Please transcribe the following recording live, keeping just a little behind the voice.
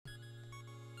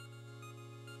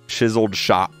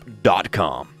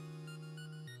chizeledshop.com.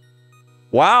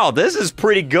 Wow, this is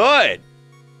pretty good.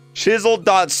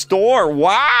 Chizeled.store.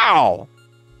 Wow.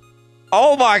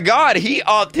 Oh my God, he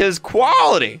upped his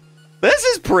quality. This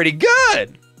is pretty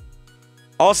good.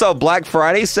 Also, Black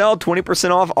Friday sale,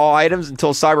 20% off all items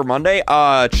until Cyber Monday.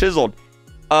 Chizeled.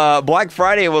 Black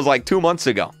Friday was like 2 months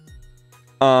ago.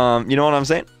 You know what I'm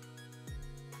saying?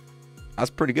 That's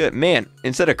pretty good. Man,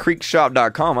 instead of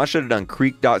Kreekshop.com, I should have done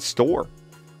Kreek.store.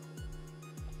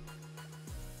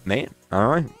 Man, all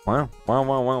right. Wow.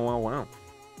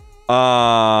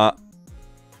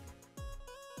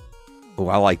 Oh,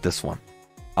 I like this one.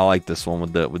 I like this one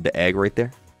with the egg right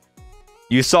there.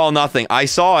 You saw nothing. I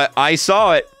saw it. I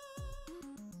saw it.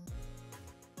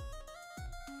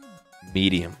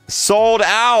 Medium. Sold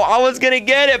out. I was gonna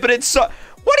get it, but it's so. What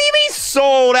do you mean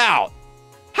sold out?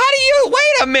 How do you?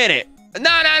 Wait a minute.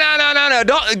 No.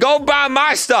 Don't go buy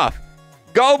my stuff.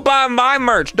 Go buy my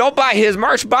merch. Don't buy his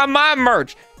merch. Buy my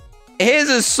merch. His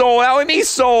is sold out. What do you mean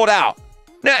sold out?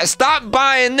 Now stop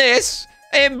buying this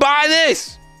and buy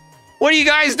this. What are you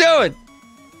guys doing?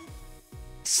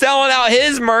 Selling out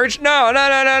his merch? No.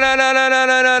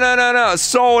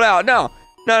 Sold out. No.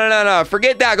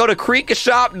 Forget that. Go to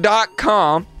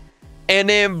Kreekcraft.com and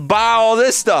then buy all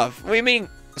this stuff. What do you mean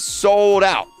sold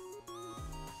out?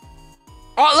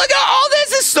 Oh, look at all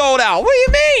this is sold out. What do you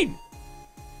mean?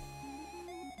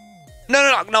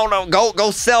 No.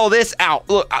 Go sell this out.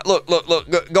 Look.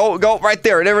 Go right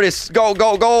there. There it is. Go.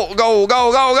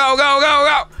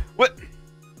 What?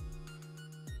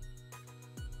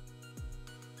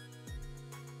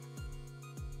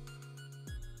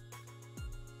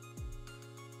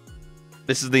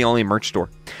 This is the only merch store.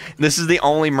 This is the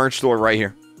only merch store right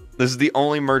here. This is the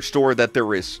only merch store that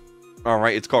there is. All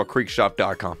right, it's called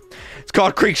Kreekshop.com. It's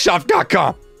called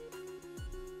Kreekshop.com.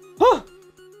 Huh.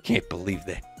 Can't believe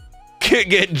that. Can't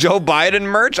get Joe Biden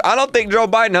merch? I don't think Joe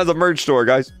Biden has a merch store,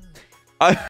 guys.